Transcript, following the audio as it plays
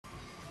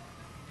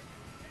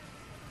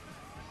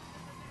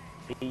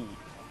B.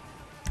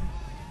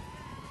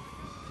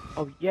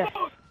 Oh yes.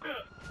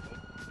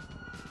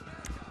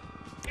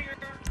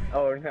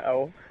 Oh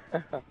no.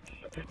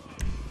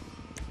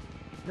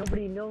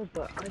 Nobody knows,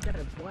 but I got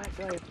a black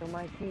guy on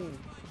my team.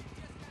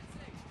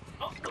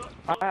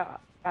 I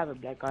have a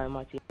black guy on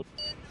my team.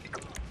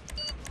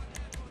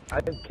 I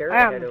don't care.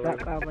 I am a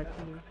black guy on my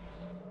team.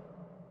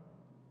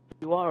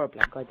 You are a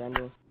black guy,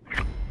 Daniel.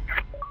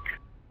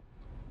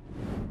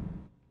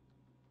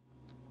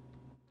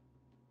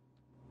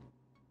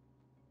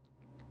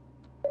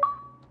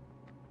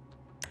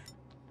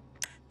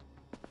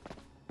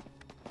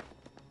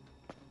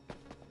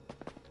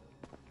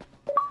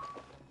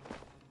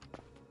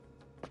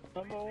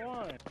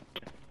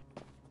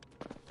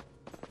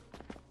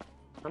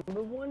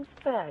 Number one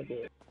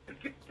faggot.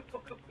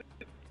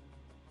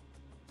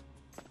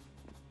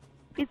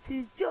 It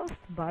is just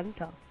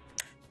banter.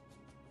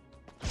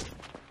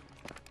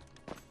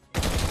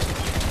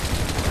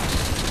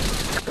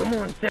 Come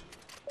on, Sam.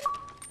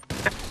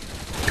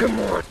 Come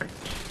on.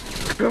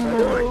 Come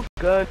on.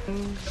 Good.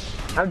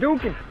 I'm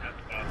joking.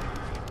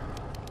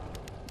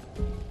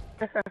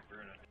 That's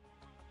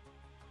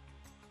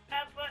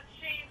what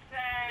she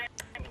said.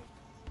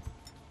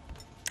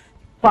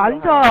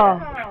 Banter.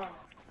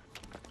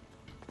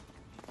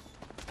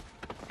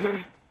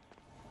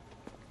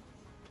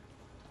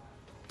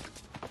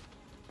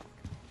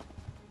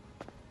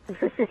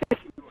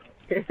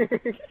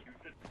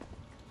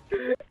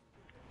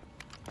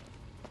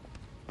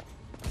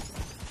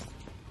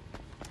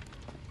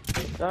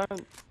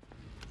 Don't.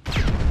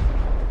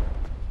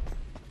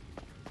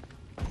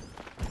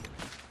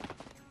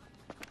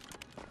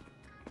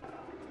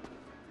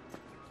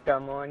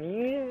 Come on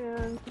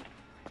in.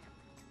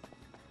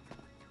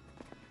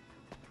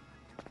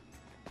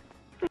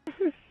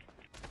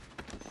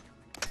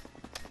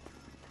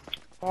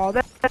 Oh,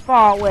 that's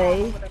far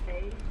away.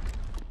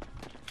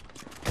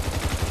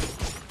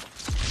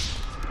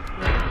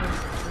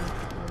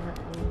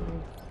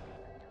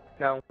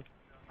 No,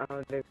 I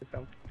don't think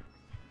so.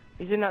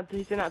 He's in that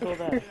door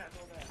there. He's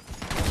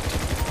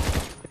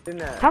in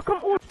that. How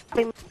come all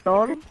the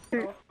time,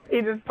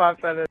 He just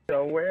popped out of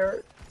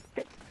nowhere.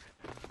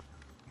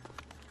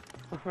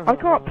 I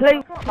can't play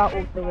without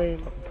all the way.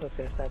 Push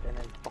it aside and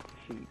then fuck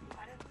shoot.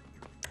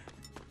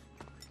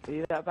 Are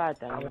you that bad,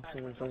 Dan?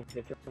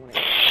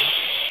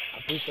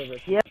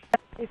 Yeah.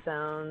 He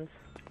sounds.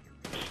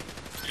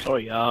 Oh,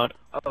 yard.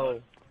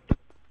 Oh.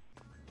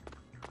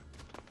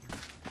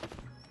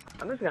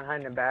 I'm just gonna hide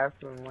in the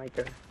bathroom like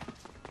a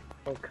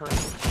little cunt.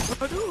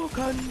 Oh,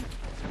 cunt.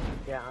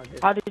 Yeah, I'll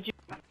just. How did you?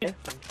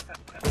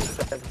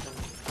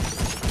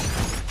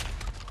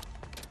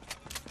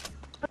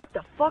 What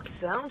the fuck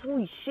sounds?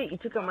 Holy shit, you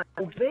took out my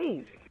whole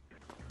base.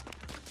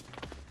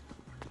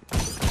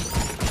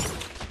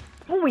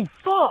 Holy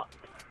fuck!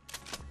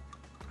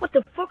 What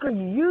the fuck are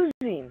you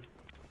using?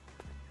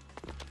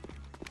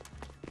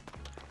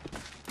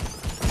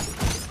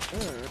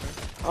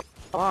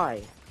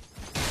 Why?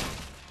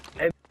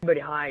 Everybody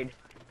hide.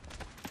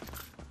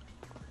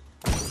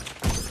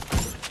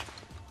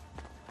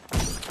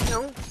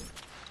 No.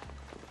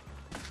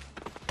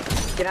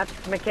 Get out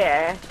of my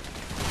car.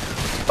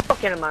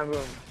 Fuck into my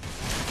room.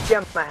 Get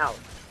out of my house.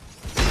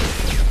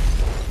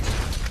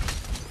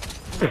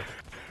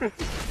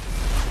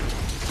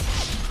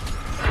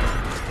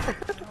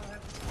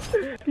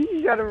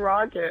 You got a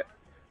rocket.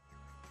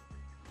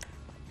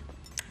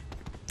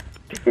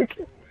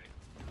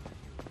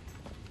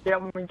 Get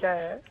out of my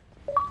car.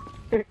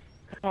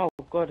 Oh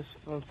god, it's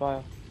on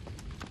fire.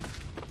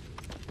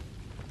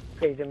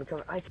 Okay, then we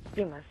come. I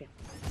see him, I see him.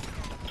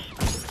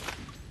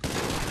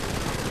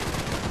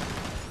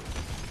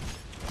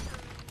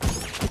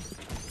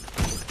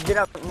 Get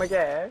up, my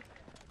guy.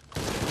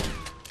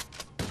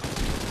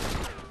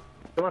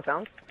 Come on,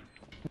 Sounds.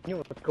 You know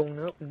what's going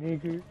up,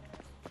 nigga.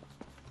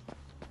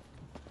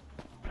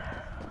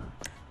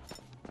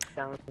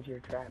 Sounds, you're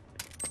trapped.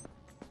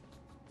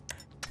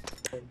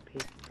 Good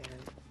peace, man.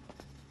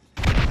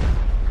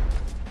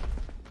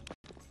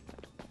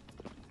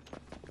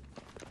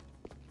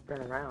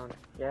 Run around.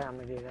 Yeah, I'm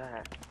gonna do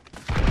that.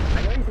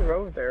 I know you can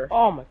roll there.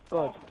 Oh my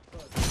god.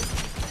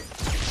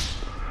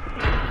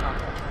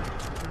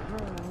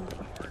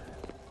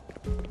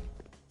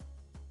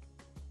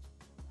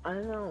 I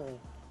know.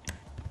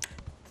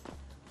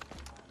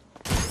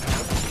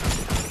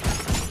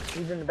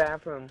 He's in the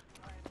bathroom.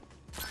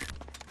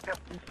 Yep,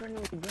 in front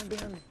of me, run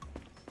behind me.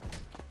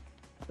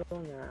 Go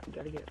in there,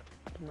 gotta get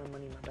my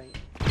money in my bank.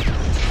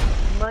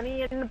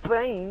 Money in the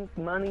bank,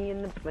 money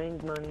in the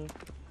bank, money.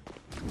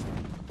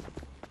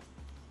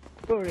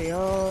 Hurry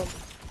up.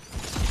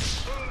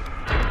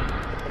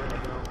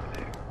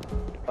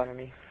 Fun of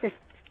me.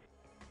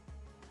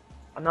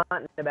 I'm not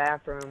in the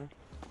bathroom.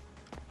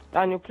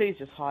 Daniel, please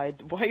just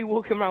hide. Why are you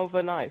walking around with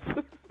a knife?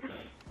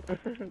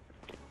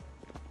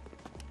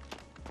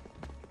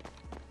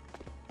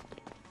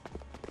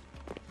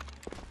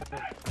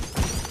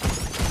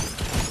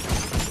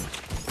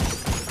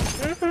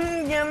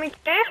 Yummy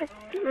cat.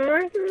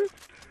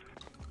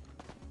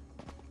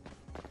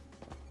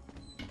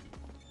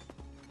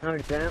 Oh,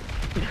 damn.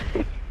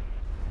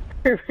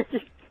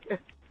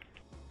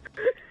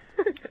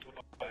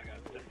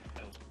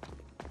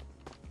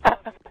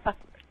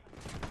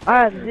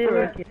 I have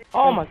 0 kills.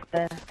 Oh my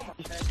god.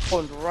 He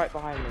spawned right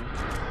behind me.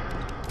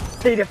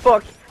 Stay the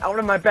fuck out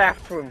of my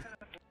bathroom.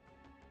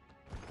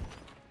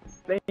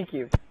 Thank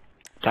you.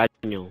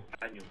 Daniel.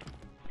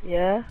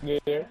 Yeah?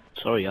 Yes.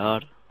 Sorry,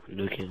 yaar.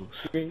 No kills.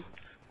 Yes.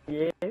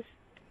 Yes.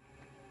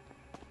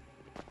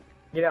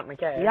 Get out my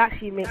car. You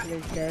actually make no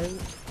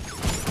sense.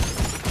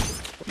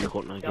 You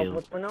got no Yo, kills.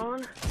 what's going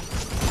on?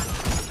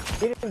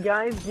 Get him,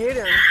 guys, get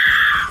him.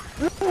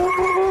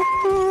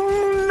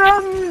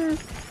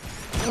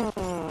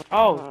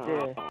 Oh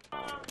dear.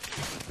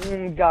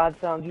 God,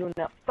 sounds you and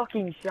that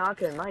fucking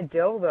shotgun, my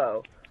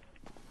dildo.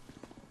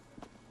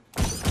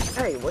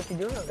 Hey, what you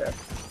doing over there?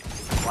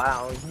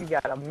 Wow, you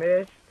gotta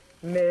miss.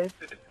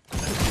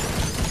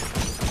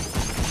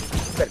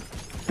 Better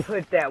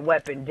put that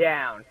weapon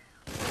down.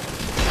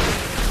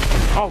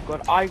 Oh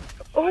god,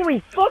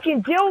 Holy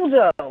fucking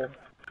dildo!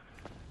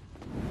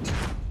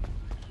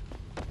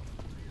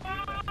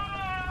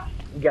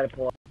 You gotta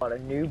pull out a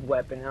noob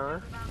weapon, huh?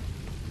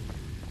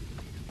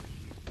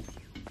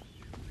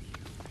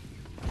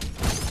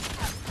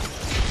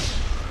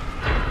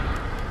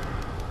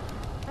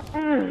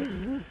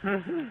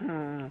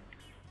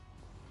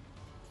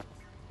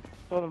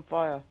 saw on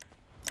fire.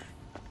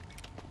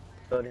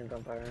 Building's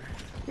on fire.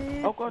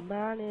 Oh god.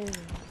 Money.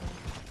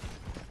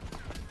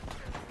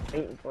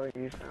 Waiting for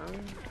you,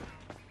 son.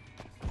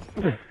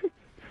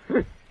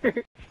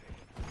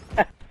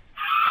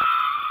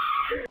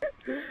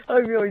 I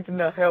really did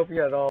not help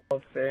you at all,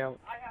 Sam.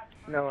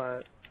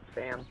 No,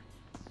 Sam.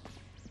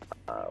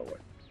 What?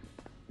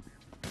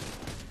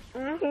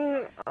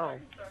 Oh.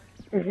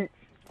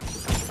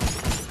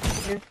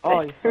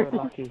 Oh, you're so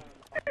lucky.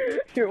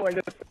 You're like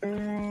a...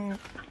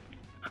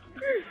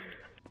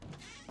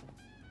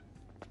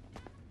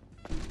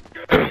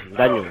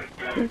 Daniel.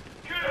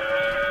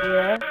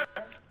 Yeah?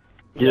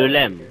 Le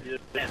lem.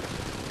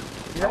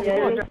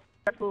 Yeah.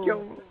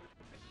 Yo,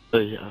 Oh,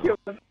 yeah. yo,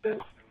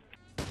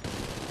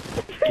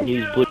 Can you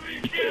use boot?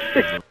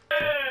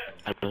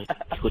 I don't know.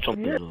 You got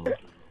jumped as well.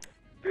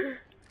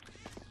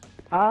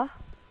 Huh?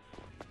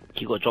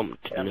 You got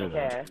jumped, you know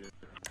that. okay.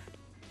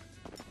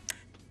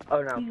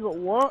 Oh no. You got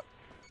what?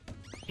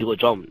 You got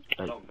jumped.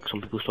 Like,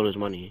 some people stole his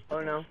money.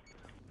 Oh no.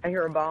 I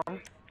hear a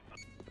bomb.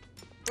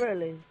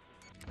 Really?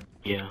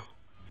 Yeah.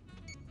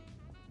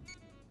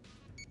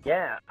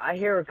 Yeah, I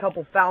hear a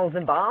couple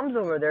thousand bombs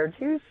over there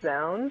too,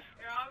 Sounds.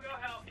 Here, I'll go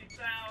help you,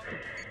 Sound.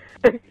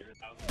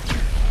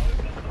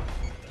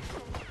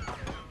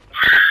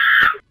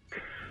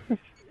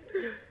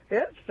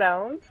 Yeah,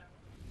 Sounds.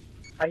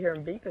 I hear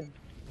him beeping.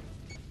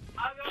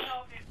 I'll go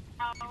help you,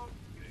 Sound.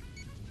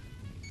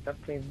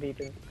 Nothing's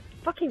beeping.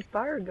 Fucking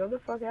fire, go the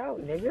fuck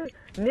out, nigga.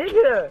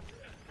 Nigga!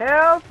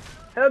 Help!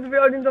 Help, the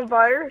building's on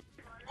fire!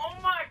 Oh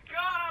my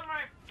god,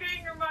 my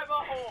finger, my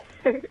butthole.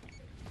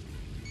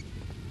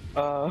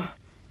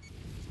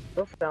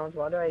 Well, Sounds,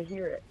 why do I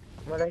hear it?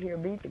 Why do I hear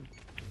beeping?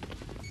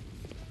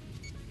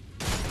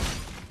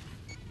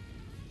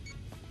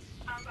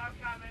 I'm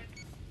coming.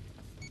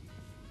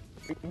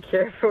 Be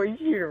careful, you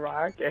shoot a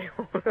rocket.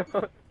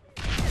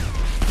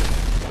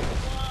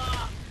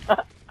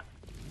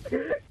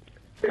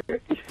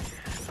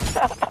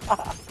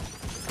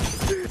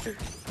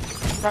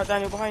 Right,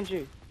 Daniel, behind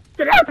you.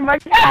 Get out of my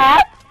car!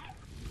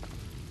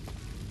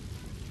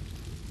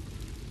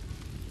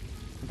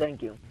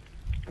 Thank you.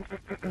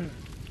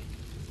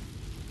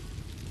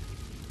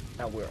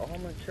 Now we're all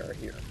mature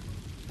here.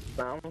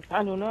 Sounds.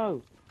 Daniel,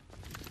 no.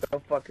 Go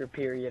fuck your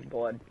period,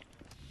 blood.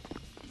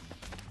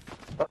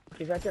 Oh,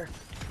 she's right there.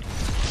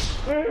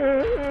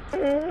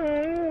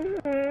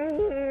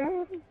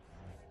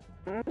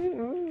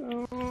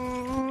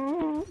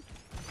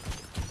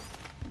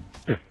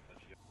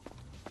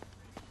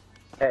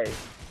 Hey,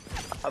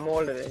 I'm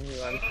older than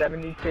you. I'm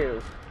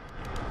 72.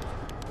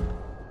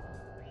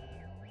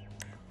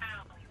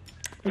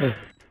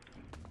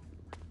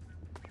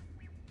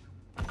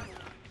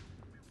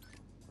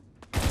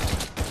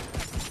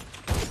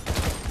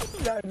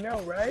 I know,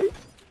 right?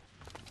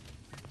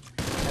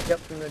 Back up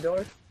from the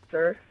door,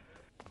 sir.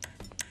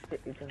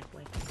 Get me some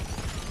flank.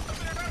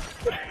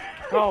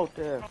 Oh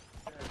dear.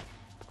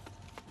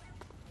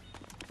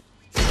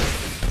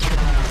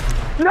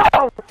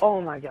 No!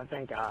 Oh my god,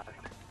 thank god.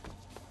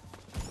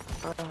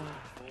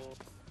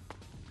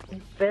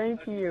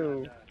 Thank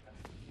you.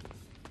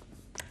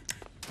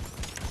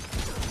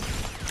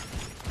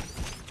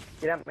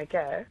 Get out my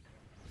car.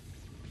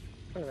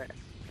 Wait a minute.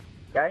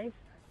 Guys?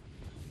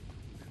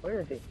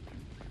 Where is he?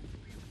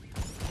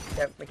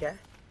 Get out my car.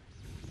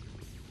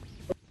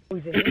 Oh,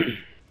 he's in here.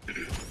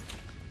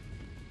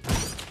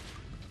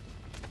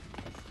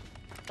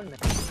 Wait a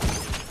minute.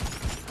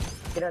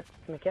 Get out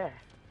my car.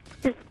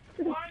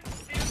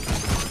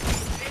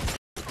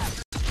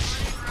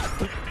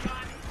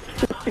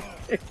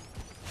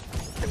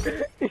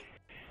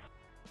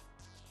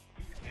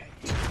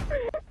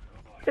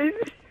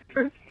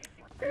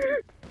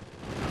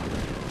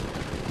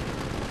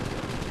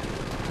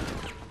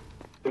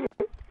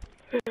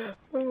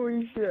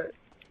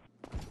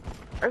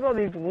 I got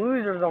these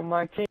losers on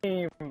my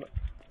team.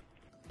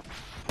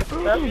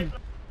 Like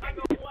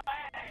away.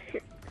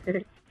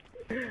 Just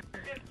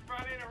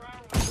running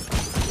around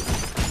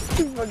with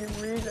You fucking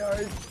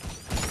retards.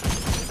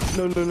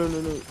 No.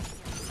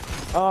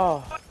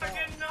 Oh.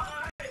 fucking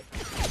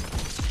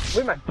knife.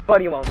 Where's my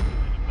buddy one?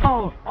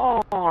 Oh,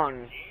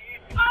 on.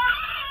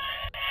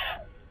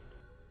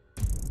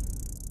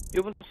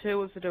 You want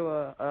to do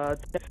a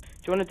do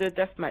you want to do a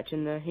death match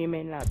in the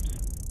Humane Labs?